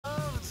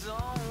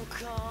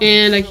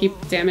And I keep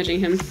damaging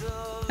him.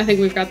 I think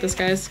we've got this,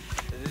 guys.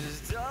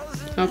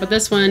 Oh, but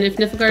this one, if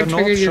Niflgaard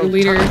triggers your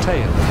leader...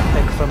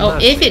 Oh,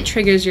 if it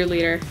triggers your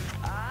leader.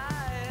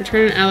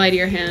 Return an ally to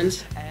your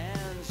hand.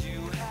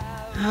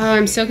 Oh,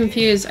 I'm so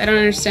confused. I don't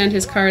understand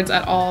his cards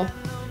at all.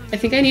 I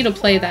think I need to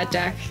play that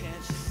deck.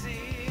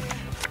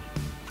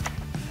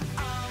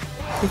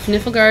 If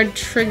Niflgaard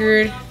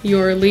triggered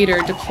your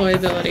leader, deploy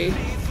ability.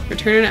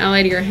 Return an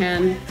ally to your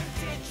hand.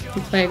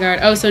 You play a guard.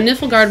 Oh, so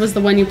Niflgaard was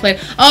the one you played.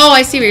 Oh,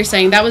 I see what you're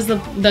saying. That was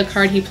the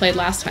card he played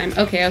last time.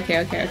 Okay. I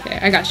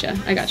gotcha.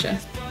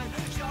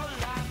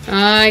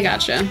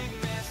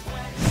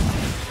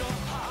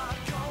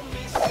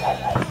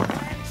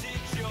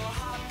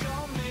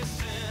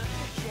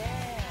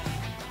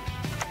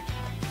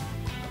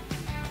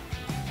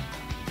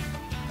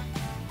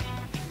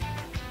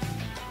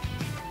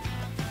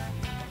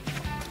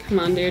 Come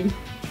on, dude.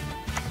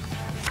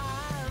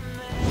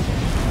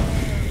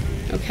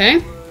 Okay.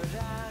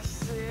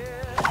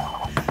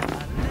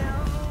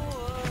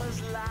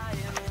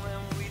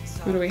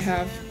 What do we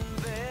have?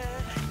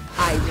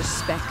 I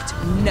respect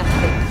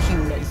nothing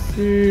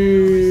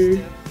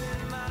human.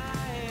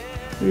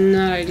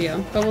 Not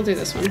ideal, but we'll do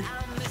this one.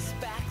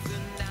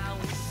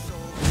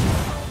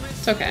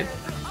 It's okay.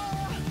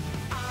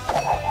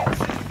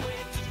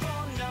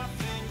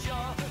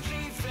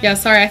 Yeah,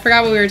 sorry, I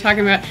forgot what we were talking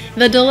about.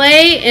 The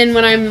delay in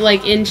when I'm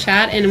like in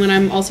chat and when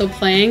I'm also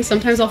playing,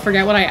 sometimes I'll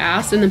forget what I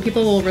asked and then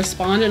people will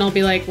respond and I'll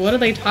be like, what are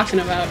they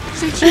talking about?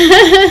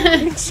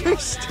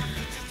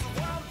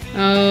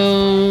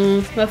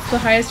 Oh, that's the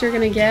highest you're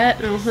gonna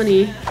get? Oh,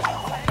 honey.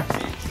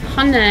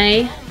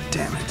 Honey.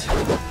 Damn it.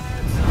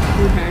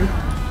 Okay.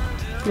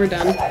 We're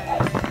done.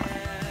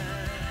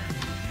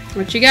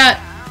 What you got?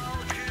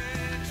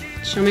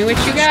 Show me what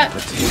you got.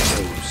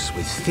 Potatoes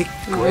with thick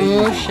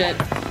Oh, shit.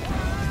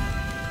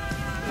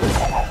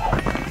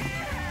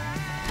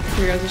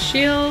 Here goes the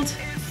shield.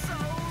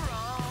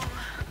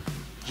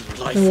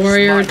 The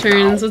warrior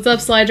returns. What's up,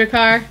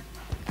 Slydrakar?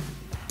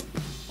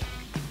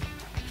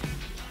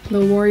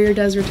 The warrior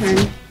does return.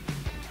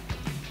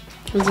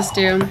 What does this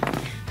do?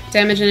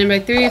 Damage an enemy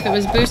by 3. If it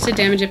was boosted,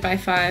 damage it by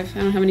 5. I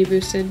don't have any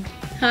boosted.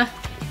 Huh.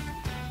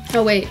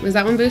 Oh wait, was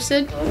that one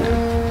boosted?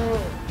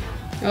 No.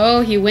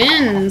 Oh, he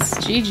wins.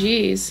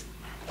 GG's.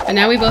 But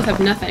now we both have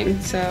nothing,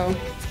 so...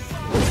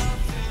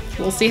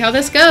 We'll see how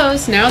this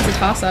goes. Now it's a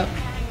toss-up.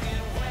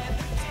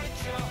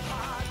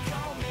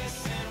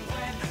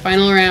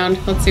 Final round.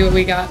 Let's see what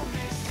we got.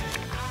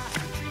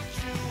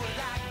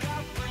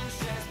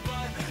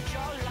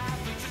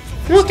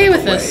 I'm okay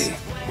with this.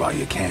 While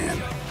you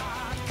can.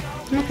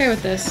 I'm okay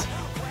with this.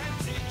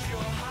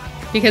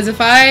 Because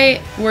if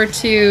I were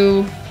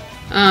to...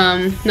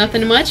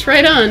 nothing much,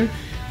 right on.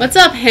 What's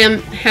up,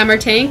 Hammer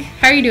Tank?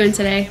 How are you doing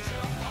today?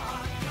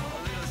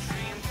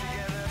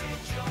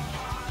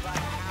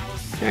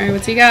 Alright,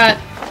 what's he got?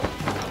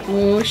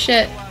 Oh,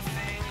 shit.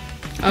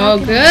 Oh,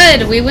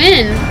 good. We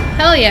win.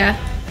 Hell yeah.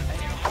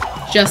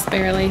 Just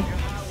barely.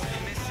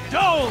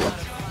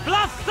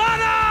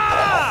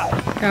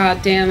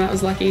 God damn, that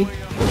was lucky.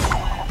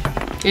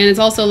 And it's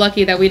also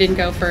lucky that we didn't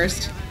go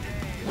first.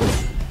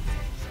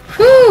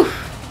 Whew!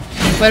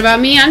 What about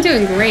me? I'm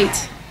doing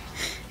great.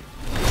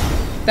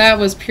 That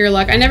was pure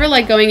luck. I never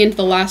like going into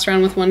the last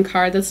round with one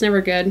card. That's never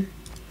good.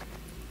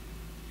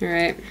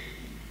 Alright.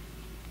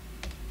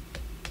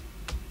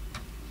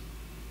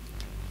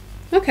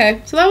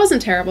 Okay, so that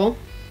wasn't terrible.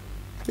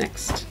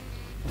 Next.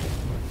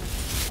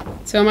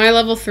 So am I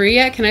level 3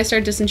 yet? Can I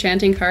start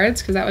disenchanting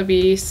cards? Because that would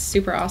be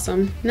super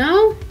awesome.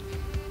 No?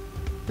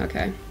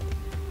 Okay.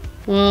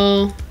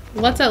 Well,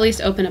 let's at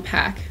least open a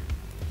pack.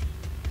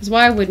 Because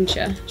why wouldn't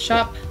you?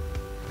 Shop.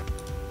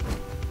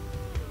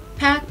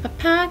 Pack.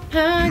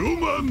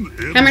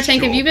 Hammer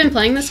Tank, have you been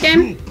playing this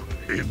game?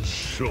 In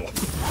shop.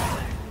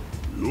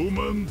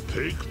 Human,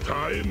 take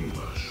time.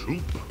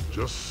 Shoop,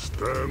 just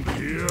stand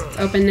here. It's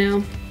open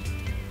now.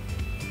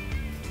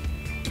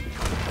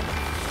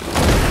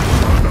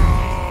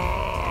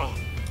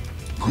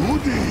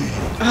 Goodie.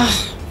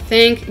 Oh,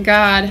 thank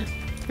God.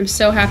 I'm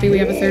so happy we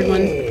have a third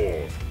one.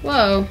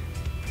 Whoa.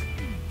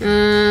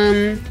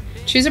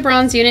 Choose a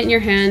bronze unit in your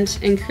hand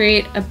and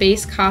create a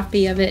base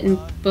copy of it in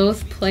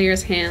both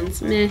players'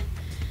 hands. Meh.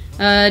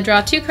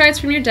 Draw 2 cards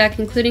from your deck,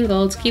 including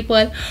golds. Keep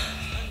one.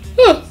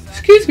 Oh,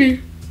 excuse me.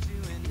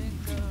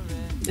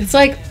 It's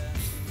like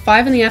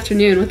 5 in the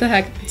afternoon. What the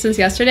heck? Since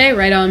yesterday?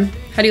 Right on.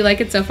 How do you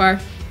like it so far?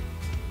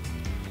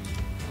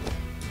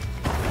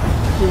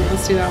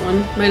 Let's do that one.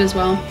 Might as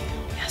well.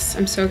 Yes,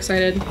 I'm so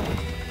excited.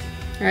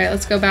 Alright,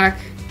 let's go back.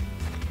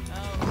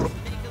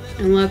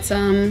 And let's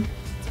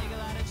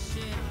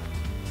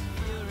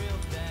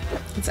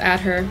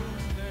add her.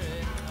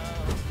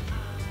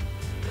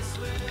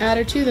 Add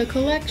her to the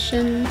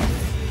collection.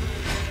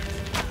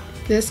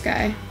 This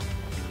guy.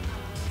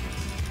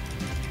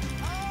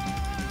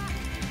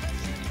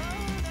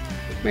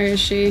 Where is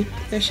she?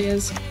 There she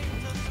is.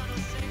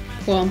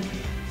 Cool.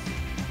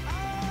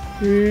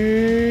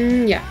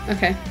 Yeah,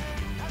 okay.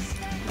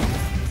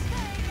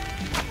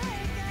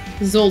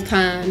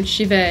 Zoltan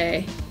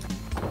Shive.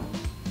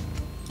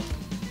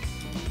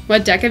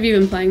 What deck have you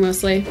been playing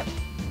mostly?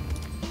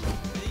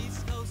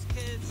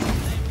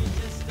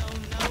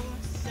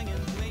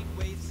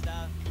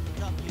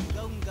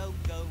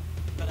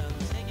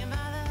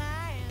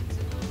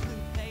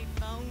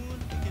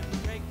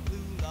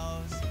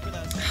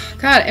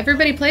 God,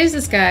 everybody plays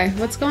this guy.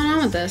 What's going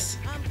on with this?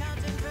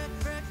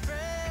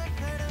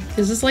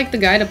 Is this like the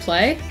guy to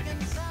play?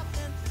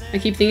 I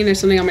keep thinking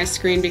there's something on my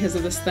screen because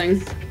of this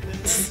thing.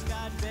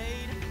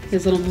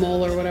 His little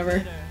mole or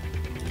whatever.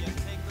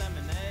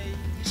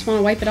 Just want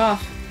to wipe it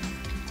off.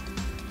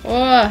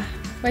 Oh,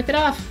 wipe it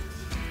off.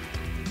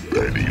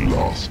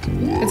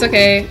 It's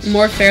okay.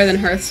 More fair than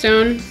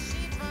Hearthstone.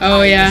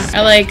 Oh yeah,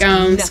 I like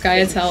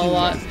Scoia'tael a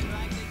lot.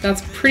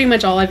 That's pretty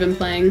much all I've been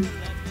playing.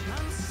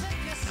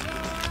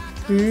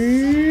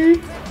 You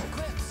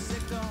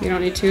don't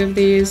need 2 of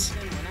these.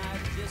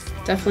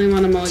 Definitely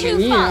want to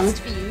mulligan you.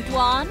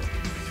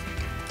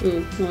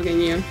 Ooh, mulligan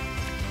you.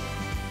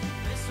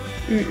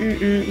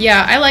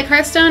 Yeah, I like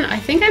Hearthstone. I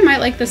think I might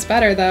like this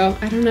better though.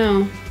 I don't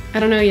know. I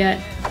don't know yet.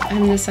 I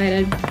haven't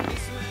decided.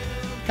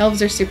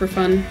 Elves are super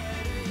fun.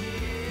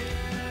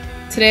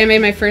 Today I made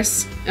my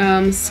first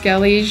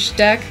Scoia'tael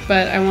deck,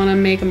 but I want to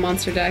make a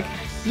monster deck.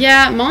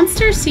 Yeah,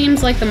 monster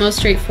seems like the most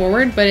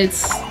straightforward, but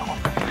it's...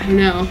 I don't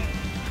know.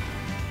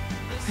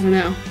 I don't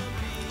know.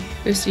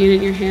 Boost a unit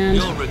in your hand.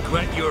 You'll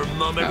regret your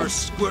mum ever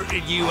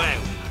squirted you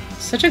out.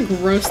 Such a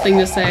gross thing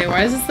to say.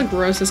 Why is this the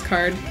grossest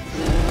card?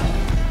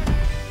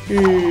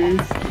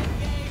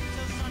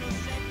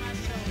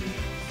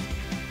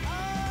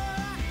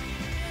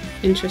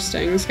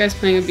 Interesting. This guy's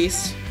playing a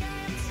beast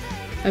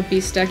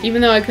deck,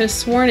 even though I could have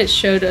sworn it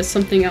showed us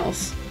something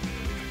else.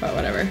 But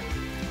whatever.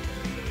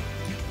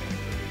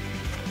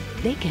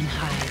 They can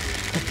hide,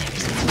 but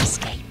there's no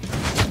escape.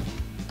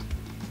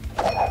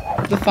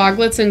 The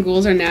foglets and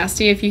ghouls are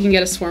nasty if you can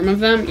get a swarm of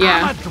them.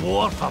 Yeah. I'm a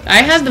dwarf of I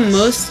had the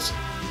most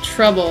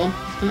trouble.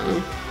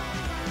 Uh-oh.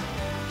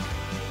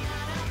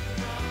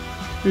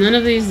 None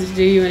of these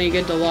do you any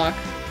good to lock.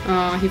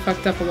 Aw, he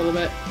fucked up a little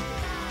bit.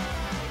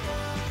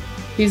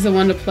 He's the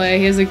one to play.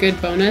 He has a good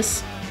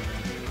bonus.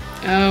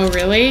 Oh,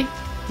 really?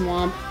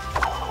 Womp.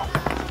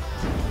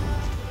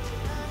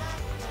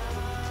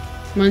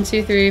 1,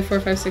 2, 3, 4,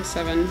 5, 6,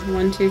 7.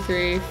 1, 2,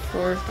 3,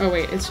 4. Oh,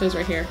 wait, it shows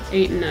right here.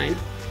 8 and 9.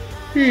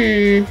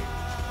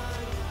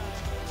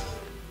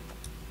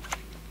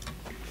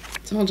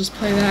 So I'll just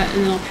play that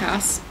and then I'll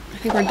pass. I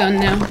think we're done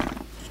now.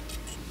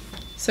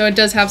 So it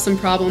does have some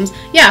problems.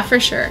 Yeah, for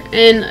sure.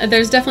 And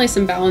there's definitely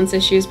some balance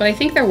issues, but I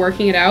think they're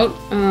working it out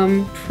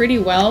pretty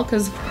well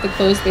because the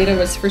closed beta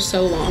was for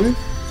so long.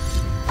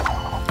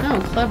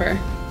 Oh, clever.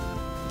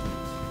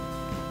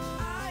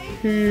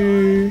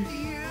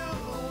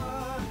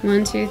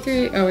 1, 2,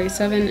 3. Oh wait,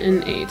 7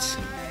 and 8.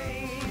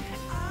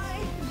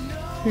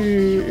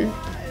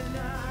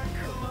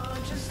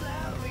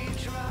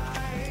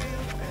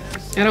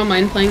 I don't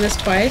mind playing this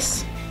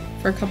twice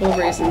for a couple of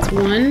reasons.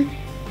 1,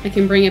 I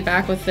can bring it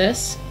back with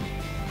this.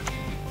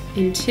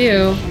 And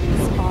 2,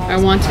 I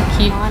want to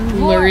keep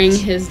luring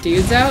his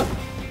dudes out.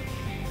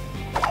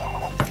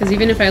 Because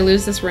even if I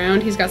lose this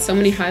round, he's got so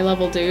many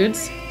high-level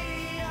dudes.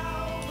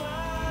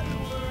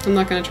 I'm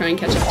not going to try and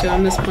catch up to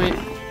him at this point.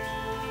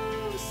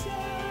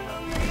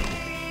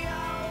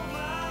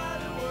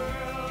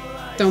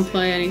 Don't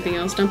play anything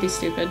else. Don't be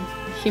stupid.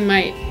 He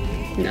might.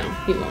 No,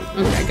 he won't.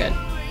 Okay, good.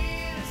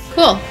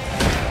 Cool.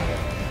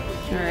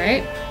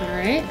 Alright,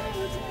 alright.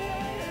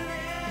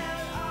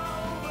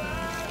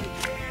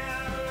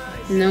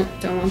 Nope,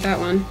 don't want that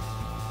one.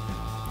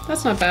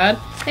 That's not bad.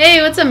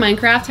 Hey, what's up,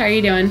 Minecraft? How are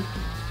you doing?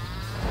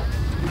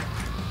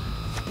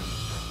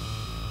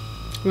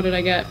 What did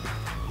I get?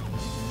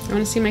 I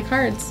want to see my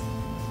cards.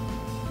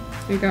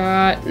 I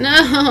got... No!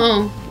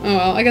 Oh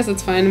well, I guess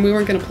it's fine. We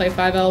weren't going to play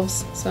 5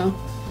 elves, so...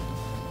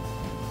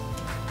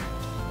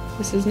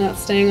 This is not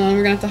staying on.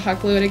 We're going to have to hot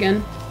glue it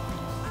again.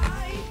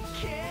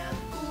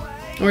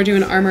 Or do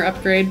an armor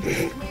upgrade.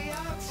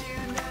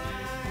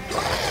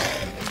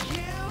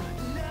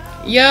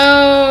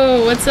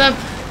 Yo! What's up?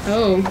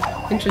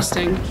 Oh,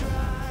 interesting.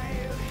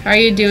 How are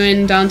you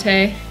doing,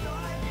 Dante?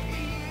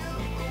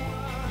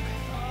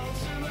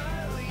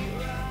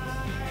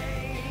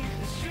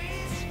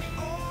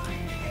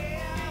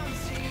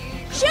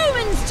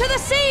 Humans to the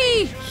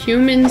sea!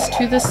 Humans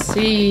to the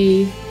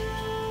sea.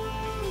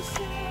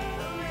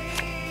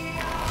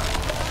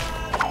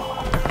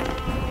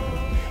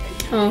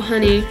 Oh,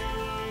 honey.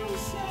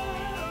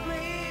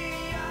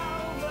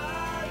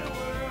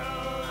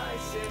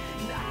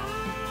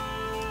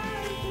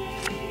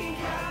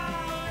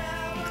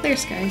 Clear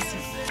skies.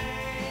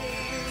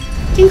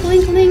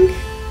 Tinkle-inkle-ink.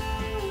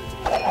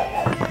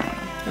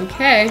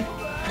 Okay.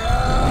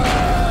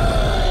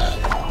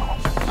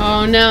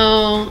 Oh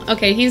no.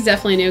 Okay, he's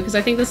definitely new because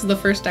I think this is the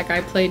first deck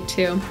I played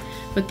too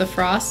with the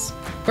Frost.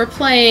 We're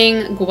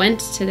playing Gwent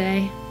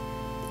today.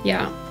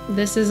 Yeah,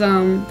 this is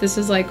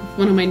like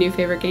one of my new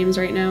favorite games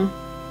right now.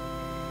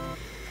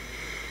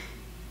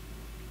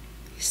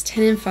 He's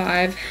 10 and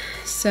 5,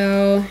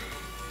 so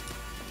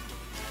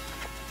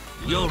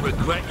You'll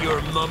regret your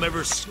mum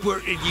ever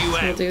squirted you we'll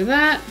out. do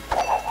that.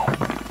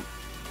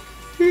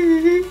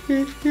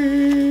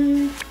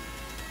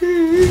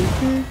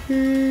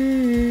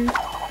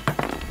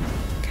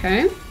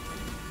 Okay.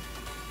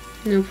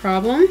 No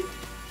problem.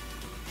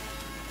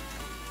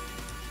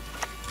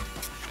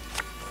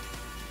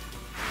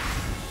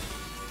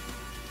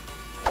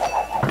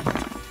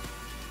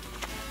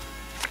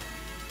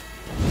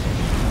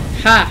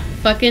 Ha!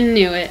 Fucking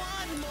knew it.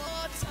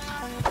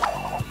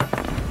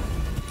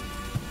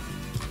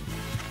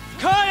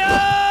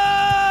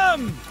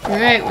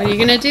 Alright, what are you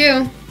gonna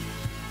do?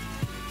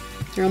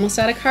 You're almost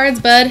out of cards,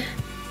 bud.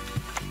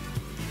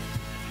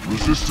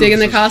 Digging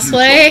the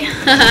cosplay?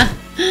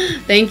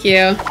 Thank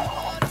you.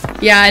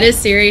 Yeah, it is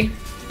Ciri.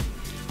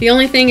 The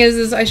only thing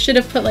is I should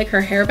have put like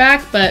her hair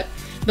back, but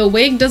the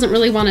wig doesn't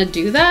really want to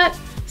do that,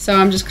 so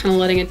I'm just kind of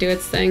letting it do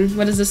its thing.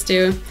 What does this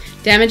do?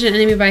 Damage an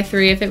enemy by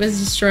 3. If it was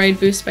destroyed,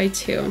 boost by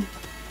 2.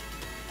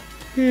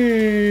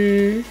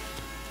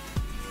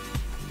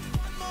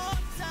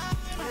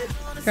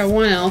 Got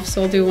 1 elf,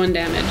 so I'll do 1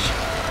 damage.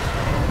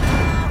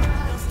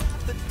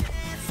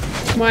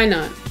 Why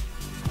not?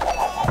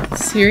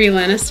 Ciri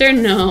Lannister?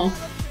 No.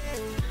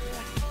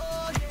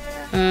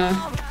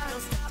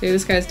 Dude,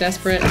 this guy's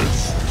desperate.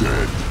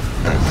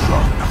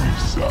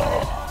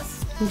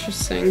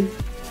 Interesting.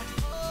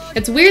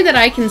 It's weird that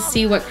I can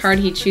see what card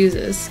he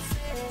chooses.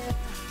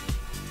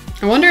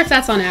 I wonder if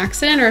that's on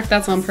accident or if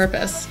that's on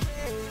purpose.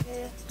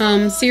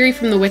 Ciri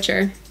from The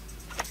Witcher.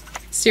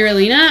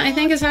 Cirilina, I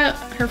think is her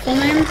full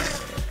name.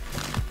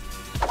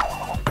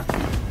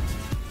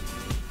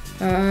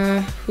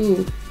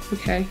 Who?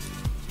 Okay.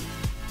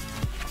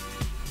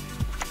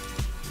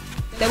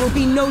 There will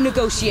be no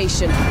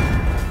negotiation.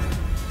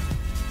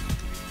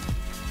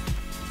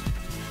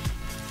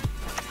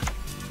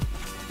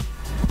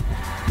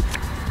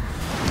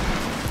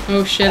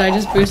 Oh shit, I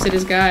just boosted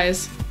his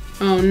guys.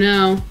 Oh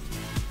no.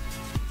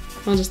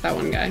 Well, just that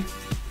one guy.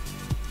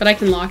 But I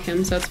can lock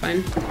him, so it's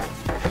fine.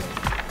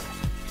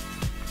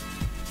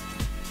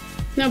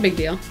 No big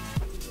deal.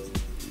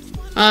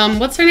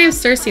 What's her name?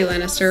 Cersei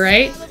Lannister,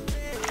 right?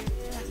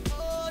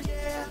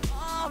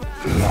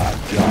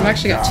 I've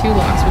actually got 2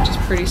 locks, which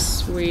is pretty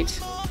sweet.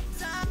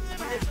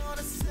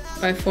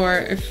 By 4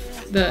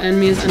 if the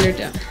enemy is under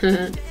down.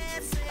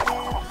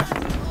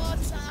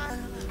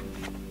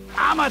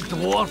 I'm a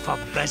dwarf of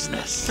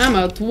business. I'm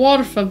a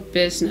dwarf of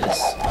business.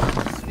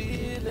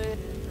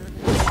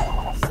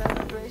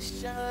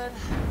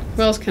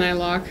 What else can I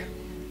lock?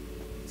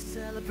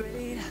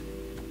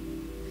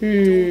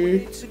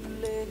 If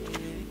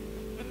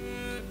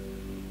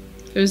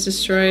it was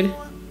destroyed.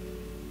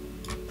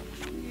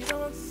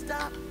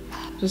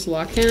 Just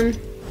lock him.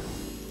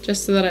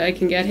 Just so that I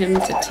can get him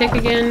to tick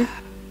again.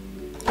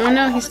 Oh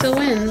no, he still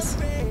wins.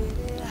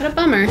 What a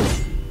bummer.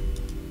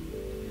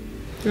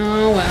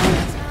 Oh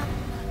well.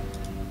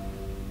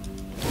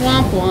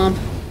 Womp womp.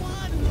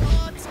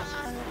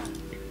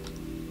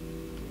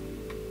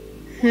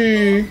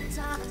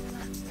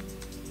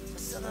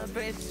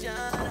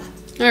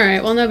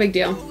 Alright, well no big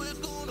deal.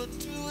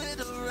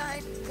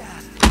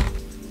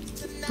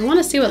 I want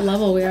to see what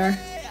level we are.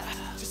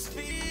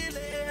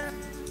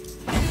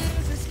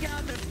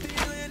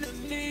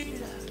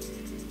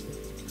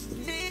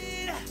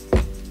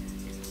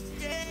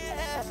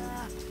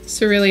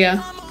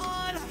 Cerelia.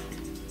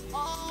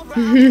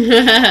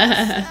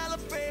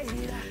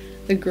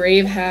 The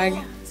Grave Hag.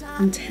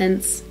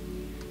 Intense.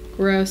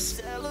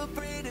 Gross.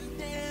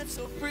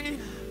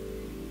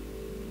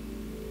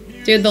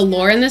 Dude, the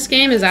lore in this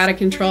game is out of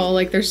control.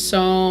 Like, there's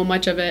so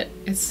much of it.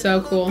 It's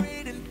so cool.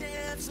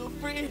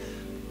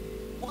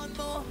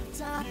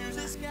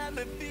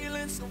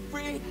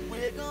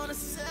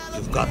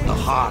 You've got the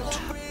heart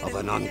of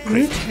an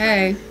uncreate.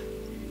 Okay.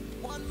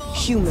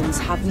 Humans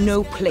have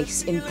no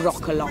place in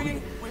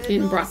Broccolon.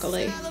 In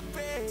broccoli.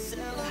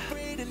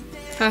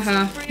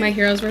 Haha, my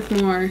hero's worth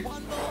more.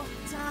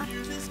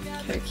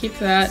 Okay, keep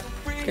that.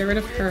 Get rid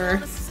of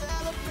her.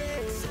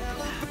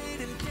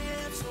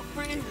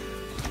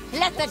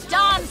 Let the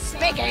dance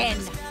begin!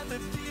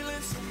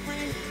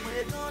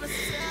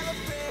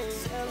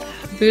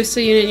 Boost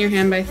a unit in your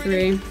hand by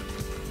 3.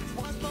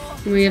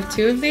 We have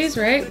 2 of these,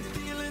 right?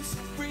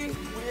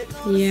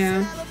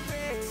 Yeah.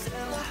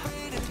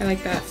 I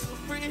like that.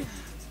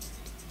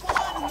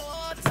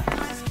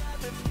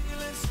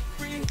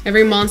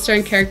 Every monster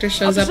and character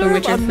shows up in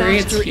Witcher 3.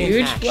 It's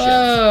huge.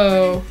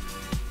 Whoa.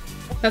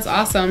 That's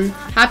awesome.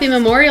 Happy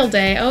Memorial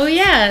Day. Oh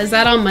yeah, is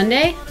that on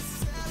Monday?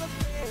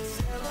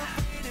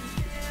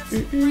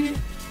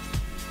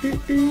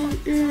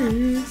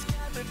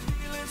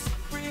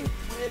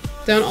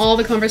 Don't all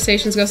the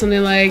conversations go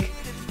something like,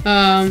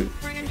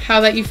 how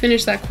that you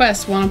finished that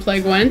quest, wanna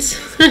play Gwent?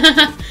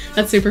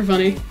 That's super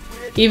funny.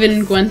 Even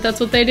in Gwent, that's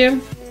what they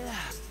do.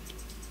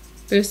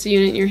 Boost a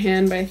unit in your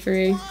hand by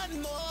 3.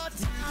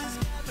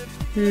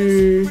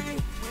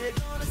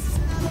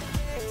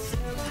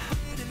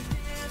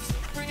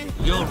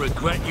 You'll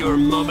regret your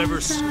mum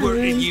ever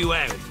squirted you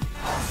out.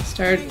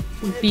 Start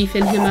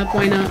beefing him up,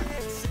 why not?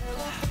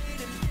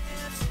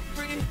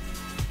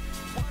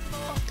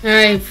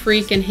 I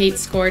freaking hate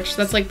Scorch.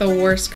 That's like the worst